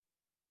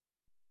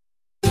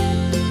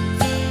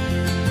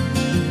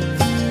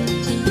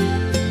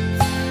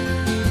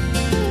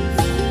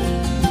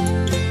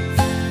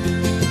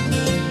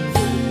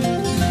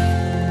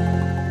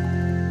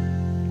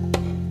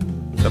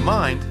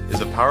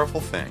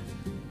powerful thing.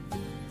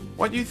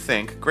 What you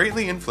think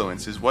greatly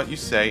influences what you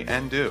say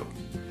and do.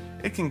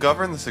 It can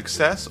govern the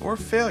success or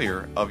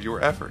failure of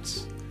your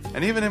efforts,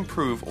 and even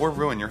improve or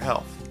ruin your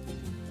health.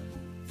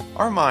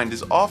 Our mind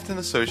is often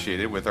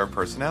associated with our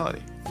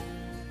personality.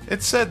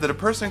 It's said that a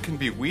person can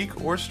be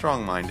weak or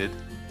strong-minded,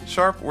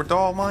 sharp or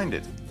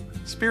dull-minded,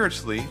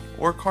 spiritually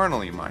or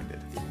carnally minded.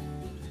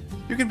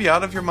 You can be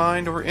out of your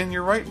mind or in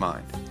your right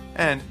mind,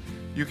 and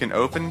you can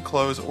open,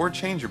 close, or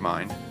change your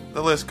mind.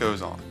 The list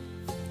goes on.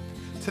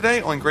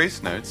 Today on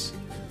Grace Notes,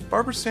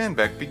 Barbara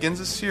Sandbeck begins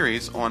a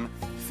series on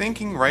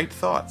thinking right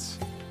thoughts.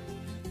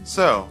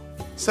 So,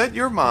 set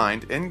your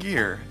mind in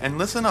gear and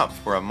listen up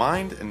for a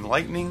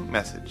mind-enlightening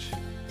message.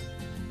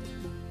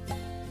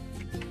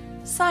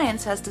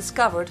 Science has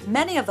discovered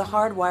many of the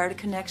hardwired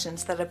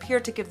connections that appear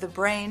to give the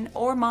brain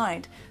or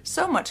mind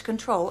so much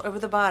control over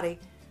the body.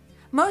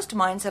 Most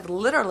minds have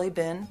literally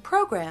been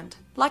programmed,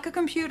 like a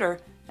computer,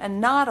 and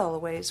not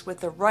always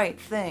with the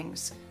right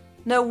things.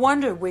 No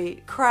wonder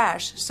we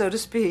crash, so to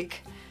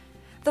speak.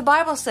 The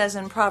Bible says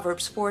in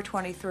Proverbs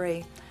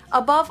 4:23,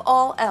 "Above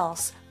all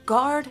else,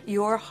 guard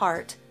your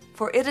heart,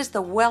 for it is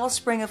the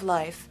wellspring of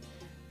life."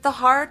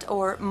 The heart,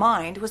 or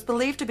mind, was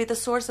believed to be the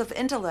source of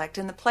intellect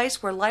and the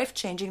place where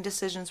life-changing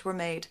decisions were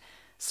made,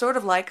 sort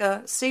of like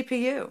a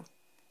CPU.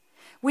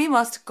 We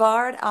must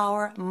guard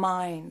our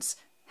minds.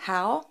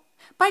 How?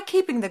 By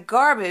keeping the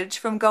garbage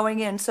from going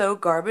in so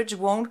garbage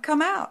won't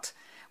come out.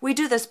 We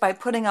do this by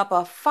putting up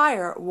a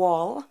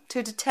firewall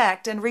to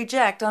detect and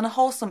reject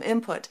unwholesome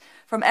input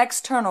from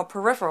external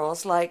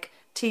peripherals like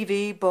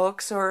TV,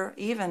 books, or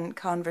even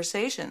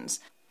conversations.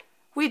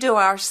 We do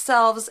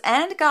ourselves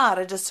and God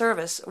a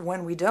disservice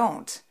when we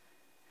don't.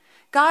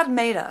 God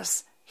made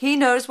us. He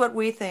knows what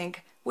we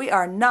think. We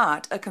are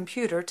not a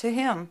computer to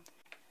Him.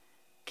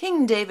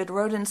 King David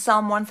wrote in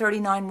Psalm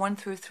 139,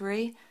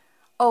 1-3,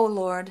 "O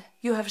Lord,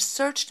 you have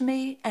searched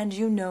me and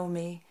you know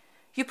me.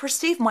 You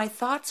perceive my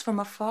thoughts from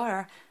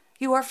afar.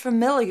 You are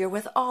familiar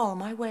with all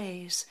my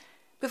ways.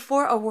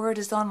 Before a word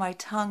is on my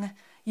tongue,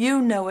 you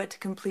know it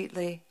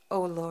completely, O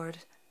Lord."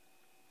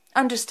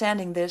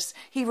 Understanding this,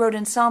 he wrote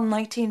in Psalm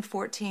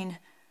 19:14,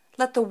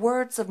 "Let the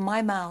words of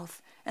my mouth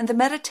and the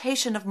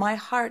meditation of my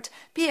heart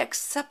be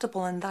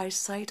acceptable in thy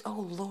sight, O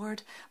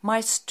Lord,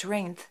 my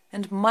strength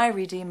and my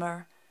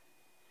Redeemer."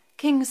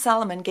 King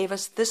Solomon gave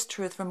us this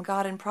truth from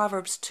God in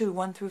Proverbs 2,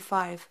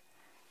 1-5.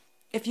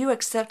 "If you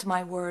accept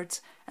my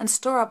words and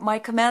store up my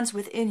commands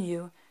within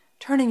you,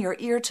 turning your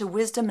ear to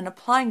wisdom and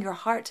applying your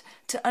heart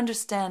to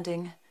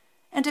understanding,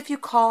 and if you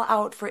call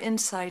out for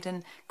insight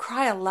and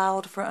cry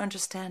aloud for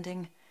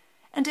understanding,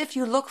 and if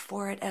you look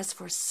for it as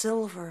for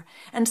silver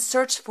and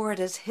search for it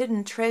as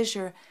hidden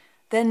treasure,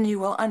 then you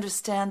will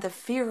understand the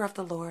fear of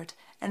the Lord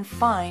and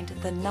find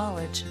the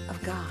knowledge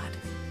of God."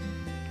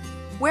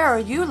 Where are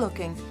you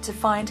looking to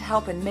find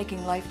help in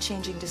making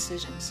life-changing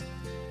decisions?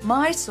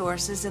 My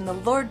source is in the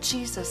Lord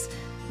Jesus,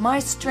 my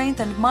strength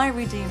and my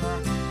Redeemer.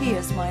 He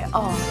is my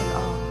all in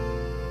all.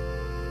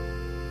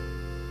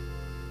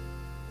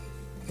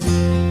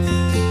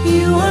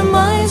 You are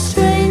my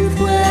strength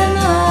when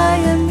I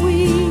am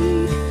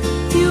weak.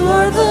 You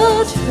are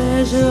the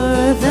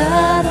treasure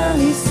that I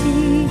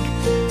seek.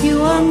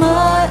 You are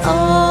my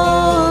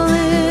all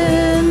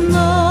in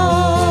all.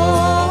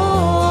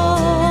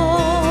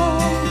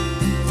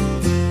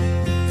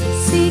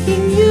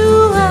 Seeking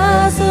you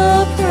as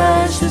a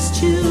precious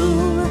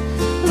jewel,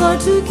 Lord,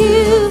 to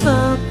give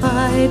up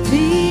I'd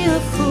be a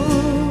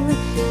fool.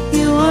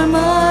 You are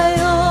my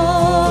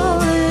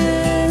all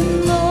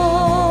in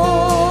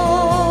all.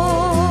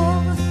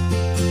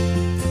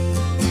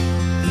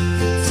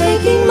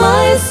 Taking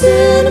my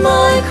sin,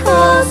 my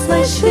cross,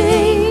 my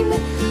shame,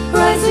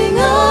 rising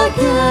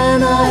again,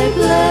 I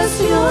bless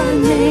your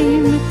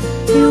name.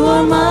 You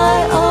are my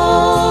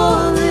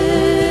all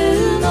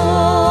in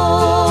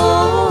all.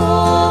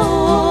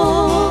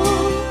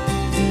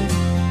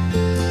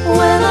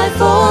 When I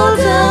fall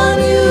down,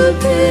 you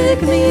pick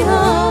me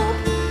up.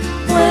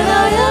 When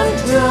I am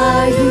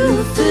dry, you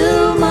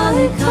fill my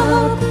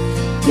cup.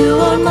 You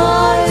are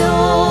my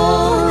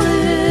all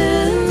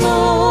in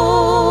all.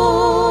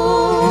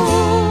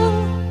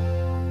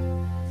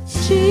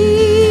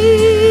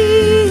 Jesus,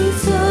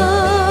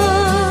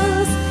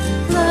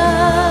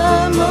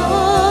 Lamb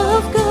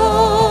of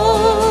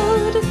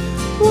God,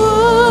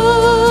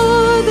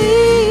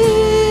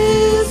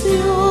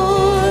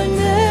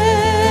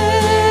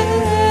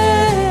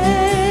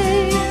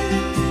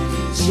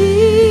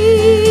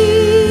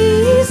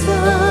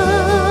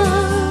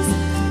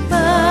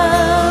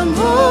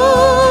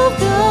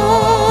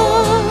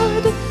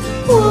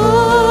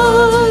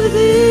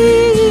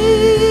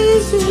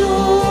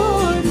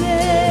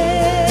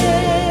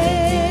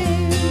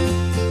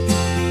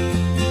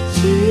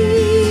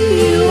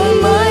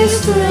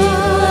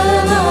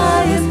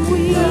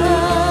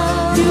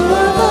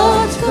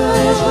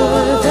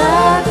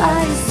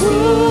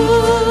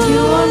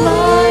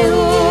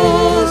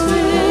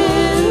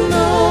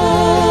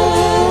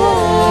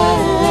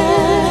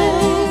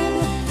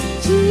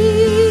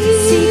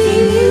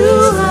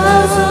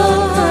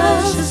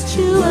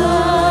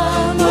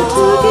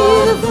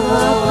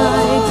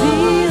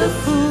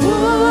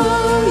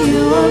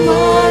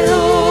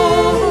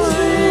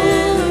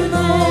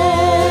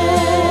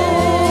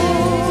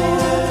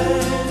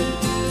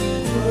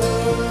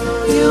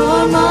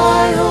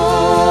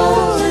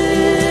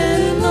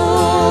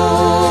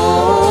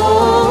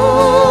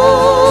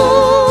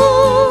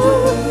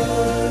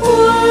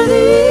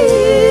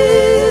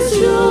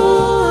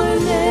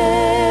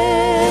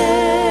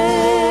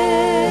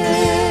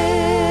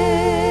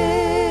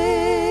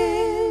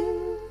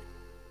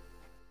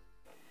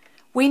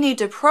 We need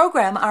to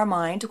program our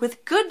mind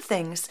with good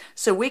things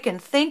so we can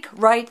think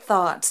right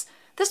thoughts.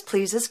 This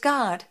pleases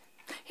God.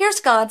 Here's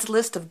God's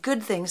list of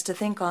good things to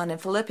think on in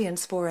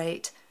Philippians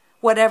 4:8.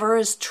 Whatever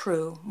is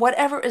true,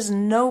 whatever is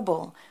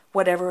noble,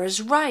 whatever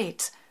is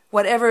right,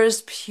 whatever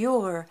is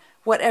pure,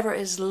 whatever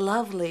is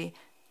lovely,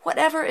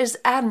 whatever is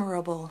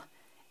admirable.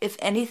 If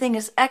anything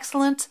is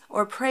excellent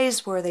or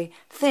praiseworthy,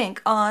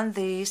 think on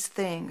these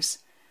things.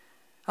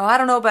 Oh, I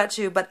don't know about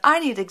you, but I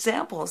need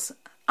examples.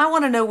 I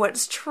want to know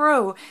what's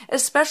true,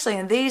 especially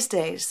in these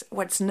days,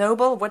 what's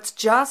noble, what's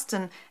just,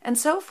 and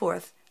so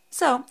forth.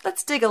 So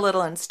let's dig a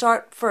little and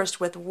start first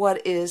with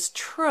what is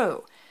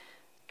true.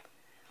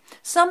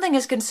 Something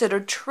is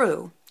considered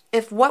true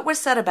if what was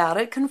said about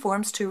it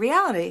conforms to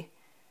reality.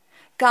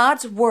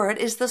 God's Word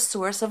is the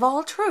source of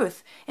all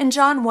truth. In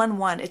John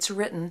 1:1, it's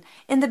written,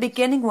 "In the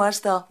beginning was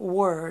the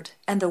Word,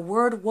 and the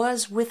Word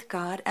was with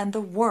God, and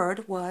the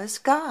Word was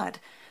God."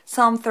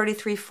 Psalm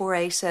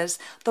 33:4a says,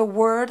 "The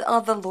word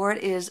of the Lord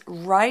is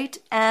right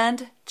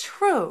and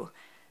true."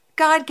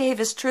 God gave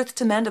His truth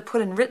to men to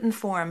put in written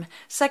form.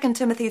 2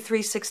 Timothy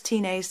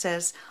 3:16a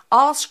says,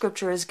 "All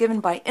Scripture is given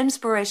by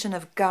inspiration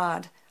of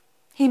God."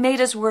 He made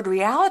His word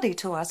reality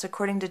to us,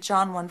 according to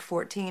John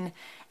 1:14,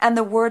 "And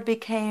the Word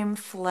became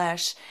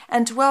flesh,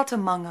 and dwelt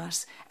among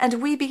us, and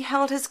we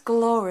beheld His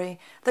glory,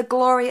 the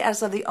glory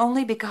as of the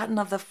only begotten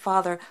of the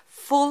Father,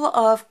 full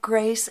of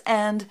grace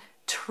and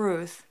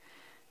truth."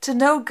 To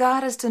know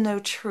God is to know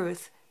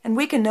truth, and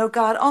we can know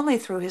God only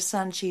through His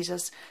Son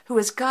Jesus, who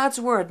is God's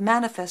Word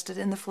manifested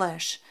in the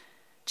flesh.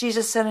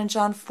 Jesus said in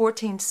John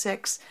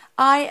 14:6,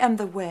 "I am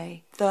the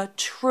way, the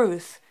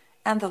truth,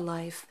 and the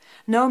life.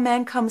 No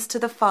man comes to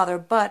the Father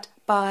but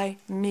by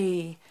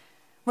me."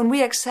 When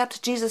we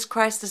accept Jesus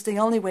Christ as the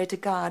only way to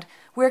God,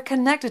 we're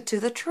connected to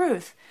the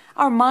truth.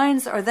 Our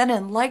minds are then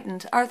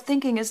enlightened. Our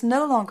thinking is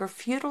no longer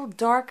futile,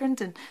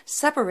 darkened, and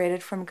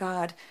separated from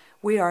God.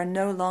 We are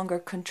no longer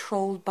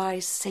controlled by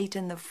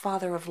Satan, the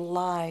father of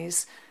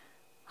lies.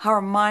 Our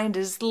mind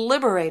is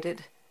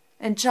liberated.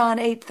 In John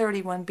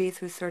 8:31b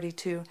through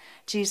 32,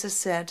 Jesus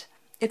said,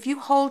 "If you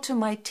hold to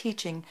my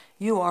teaching,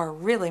 you are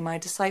really my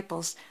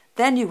disciples.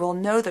 Then you will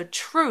know the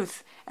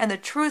truth, and the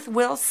truth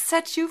will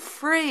set you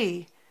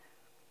free."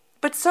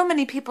 But so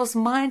many people's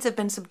minds have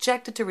been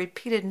subjected to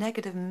repeated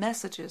negative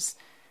messages.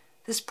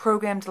 This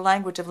programmed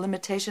language of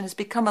limitation has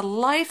become a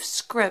life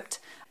script,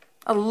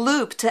 a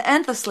loop to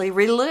endlessly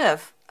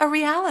relive a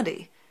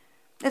reality.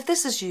 If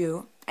this is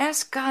you,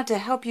 ask God to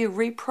help you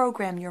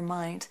reprogram your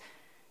mind.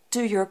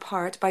 Do your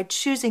part by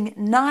choosing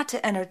not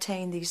to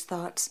entertain these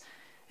thoughts.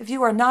 If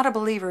you are not a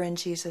believer in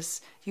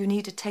Jesus, you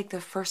need to take the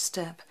first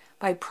step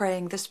by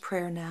praying this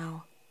prayer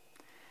now.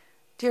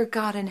 Dear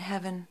God in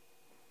heaven,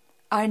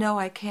 I know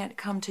I can't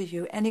come to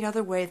you any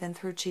other way than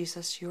through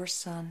Jesus, your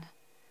Son.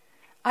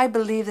 I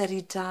believe that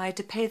He died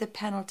to pay the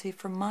penalty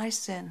for my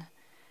sin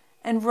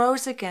and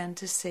rose again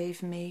to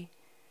save me.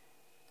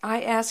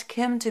 I ask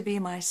Him to be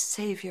my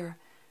Savior,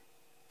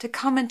 to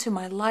come into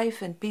my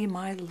life and be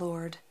my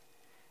Lord.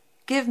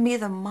 Give me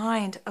the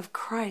mind of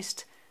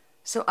Christ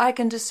so I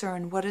can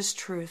discern what is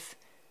truth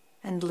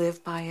and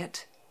live by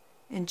it.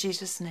 In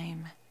Jesus'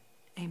 name,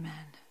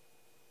 amen.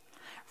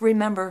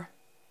 Remember,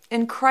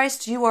 in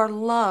Christ you are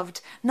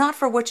loved, not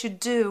for what you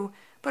do,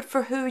 but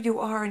for who you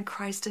are in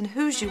Christ and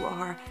whose you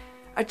are,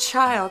 a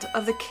child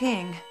of the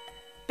King.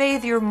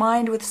 Bathe your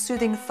mind with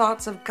soothing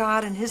thoughts of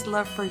God and His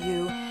love for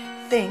you.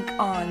 Think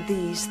on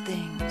these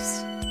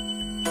things.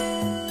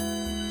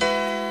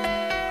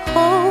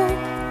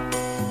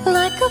 Hope,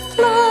 like a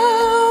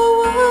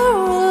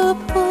flower, will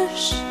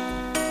push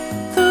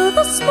through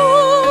the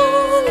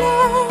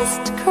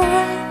smallest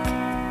crack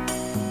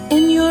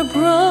in your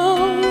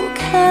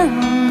broken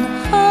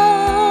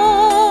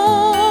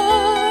heart,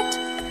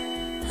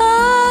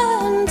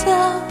 and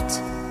out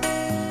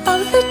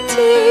of the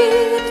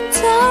deep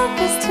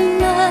darkness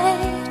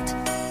tonight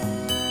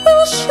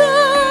will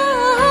shine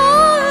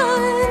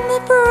the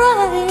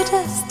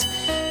brightest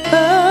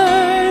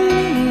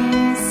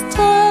burning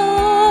star.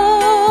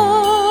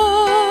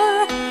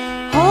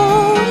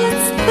 Oh,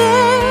 it's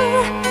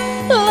there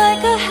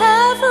like a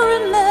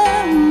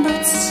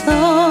half-remembered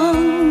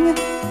song,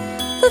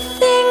 the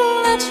thing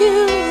that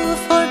you've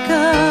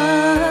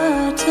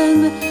forgotten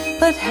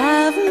but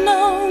have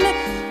known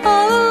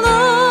all along.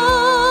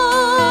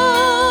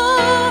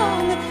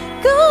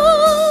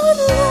 God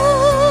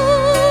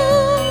loves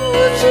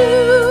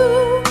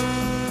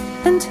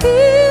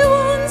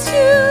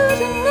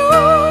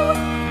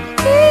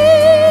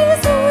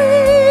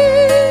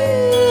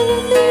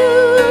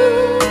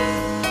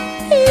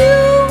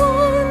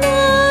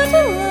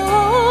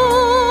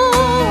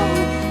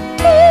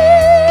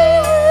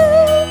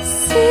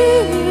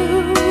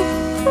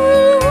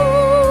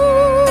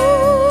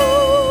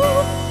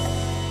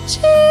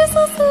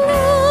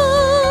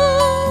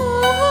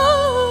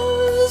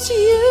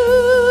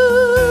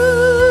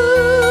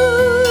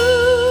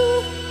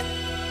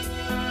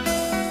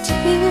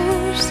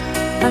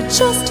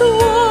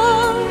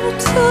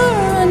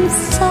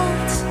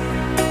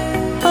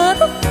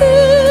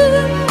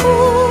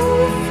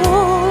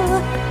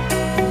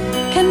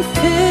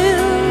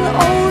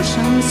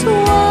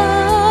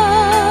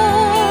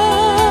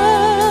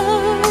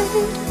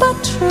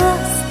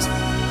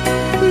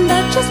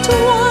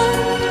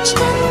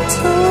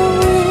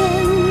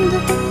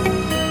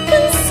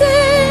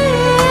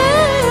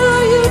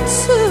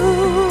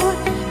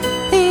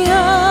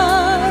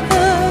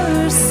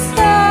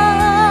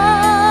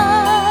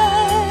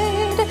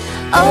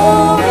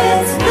know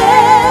it's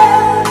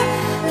there,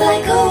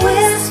 like a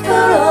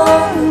whisper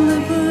on the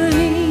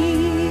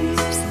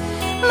breeze.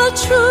 The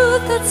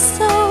truth that's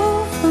so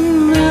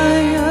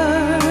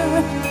familiar,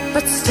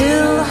 but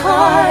still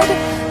hard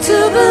to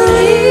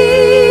believe.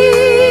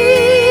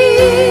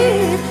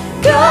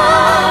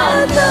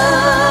 God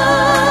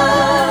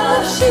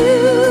loves you,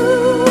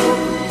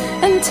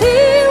 and He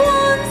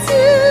wants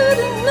you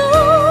to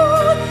know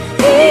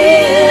He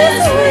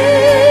is with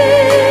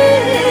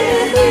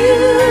you.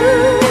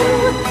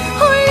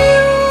 Oh,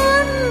 you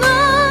are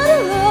not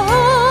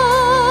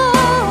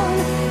alone.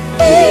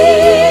 He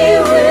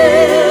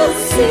will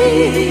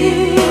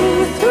see you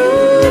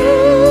through.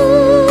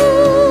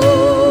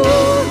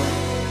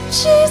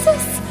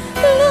 Jesus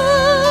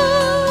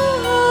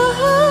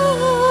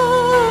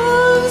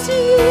loves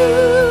you.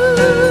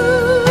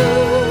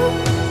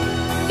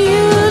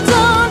 You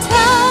don't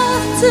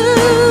have to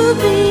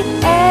be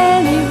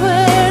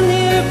anywhere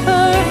near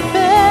perfect.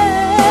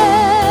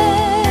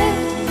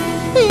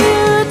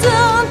 You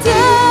don't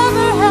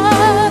ever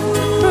have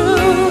to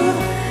prove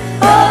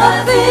a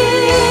thing.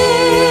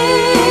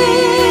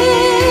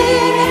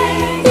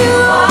 You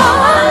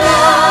are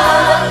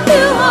loved,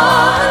 you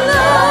are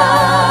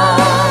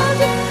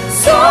loved,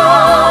 so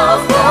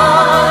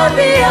far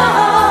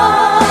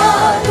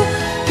beyond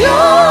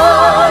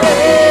your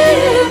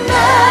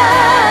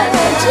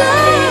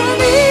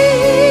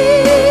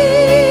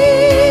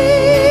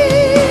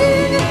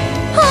imagining.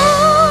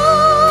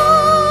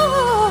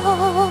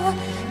 Oh,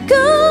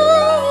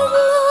 God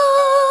loves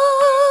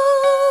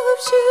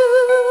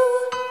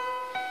you,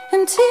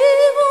 and He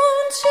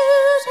wants you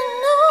to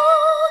know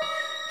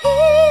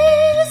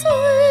He's with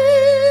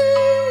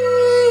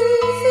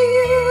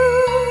you.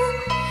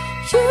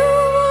 You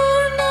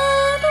are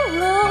not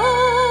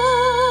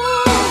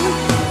alone.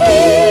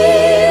 He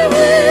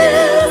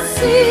will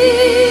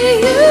see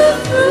you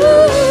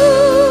through.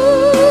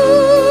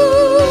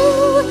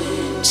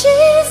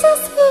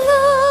 Jesus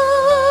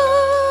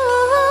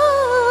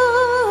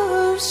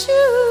loves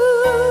you.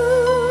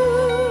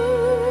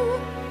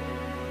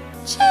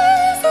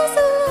 Jesus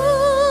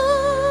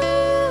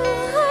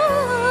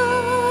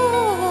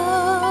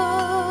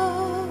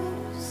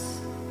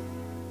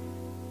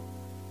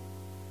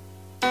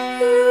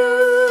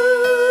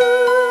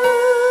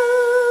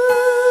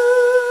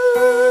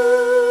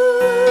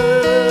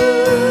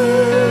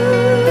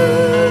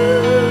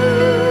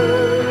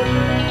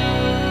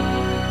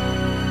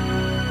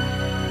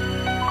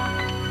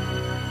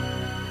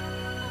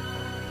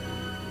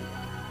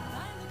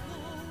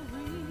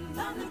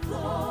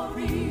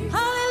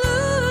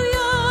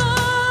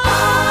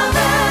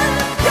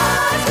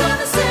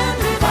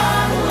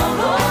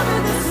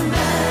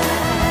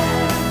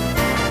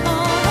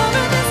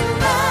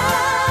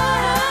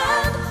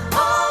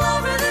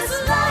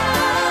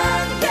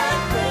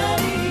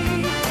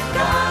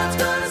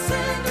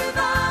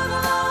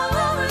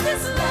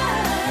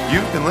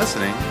You've been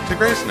listening to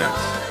Grace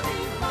Notes.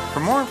 For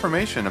more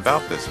information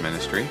about this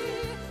ministry,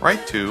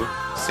 write to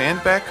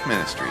Sandbeck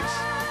Ministries,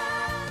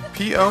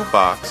 P.O.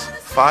 Box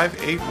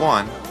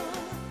 581,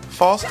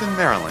 Fallston,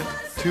 Maryland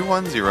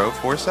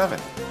 21047,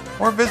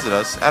 or visit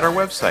us at our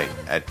website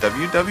at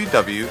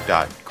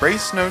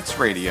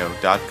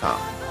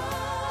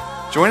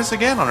www.gracenotesradio.com. Join us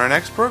again on our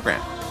next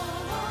program.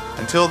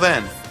 Until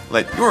then,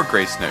 let your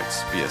Grace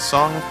Notes be a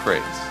song of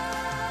praise.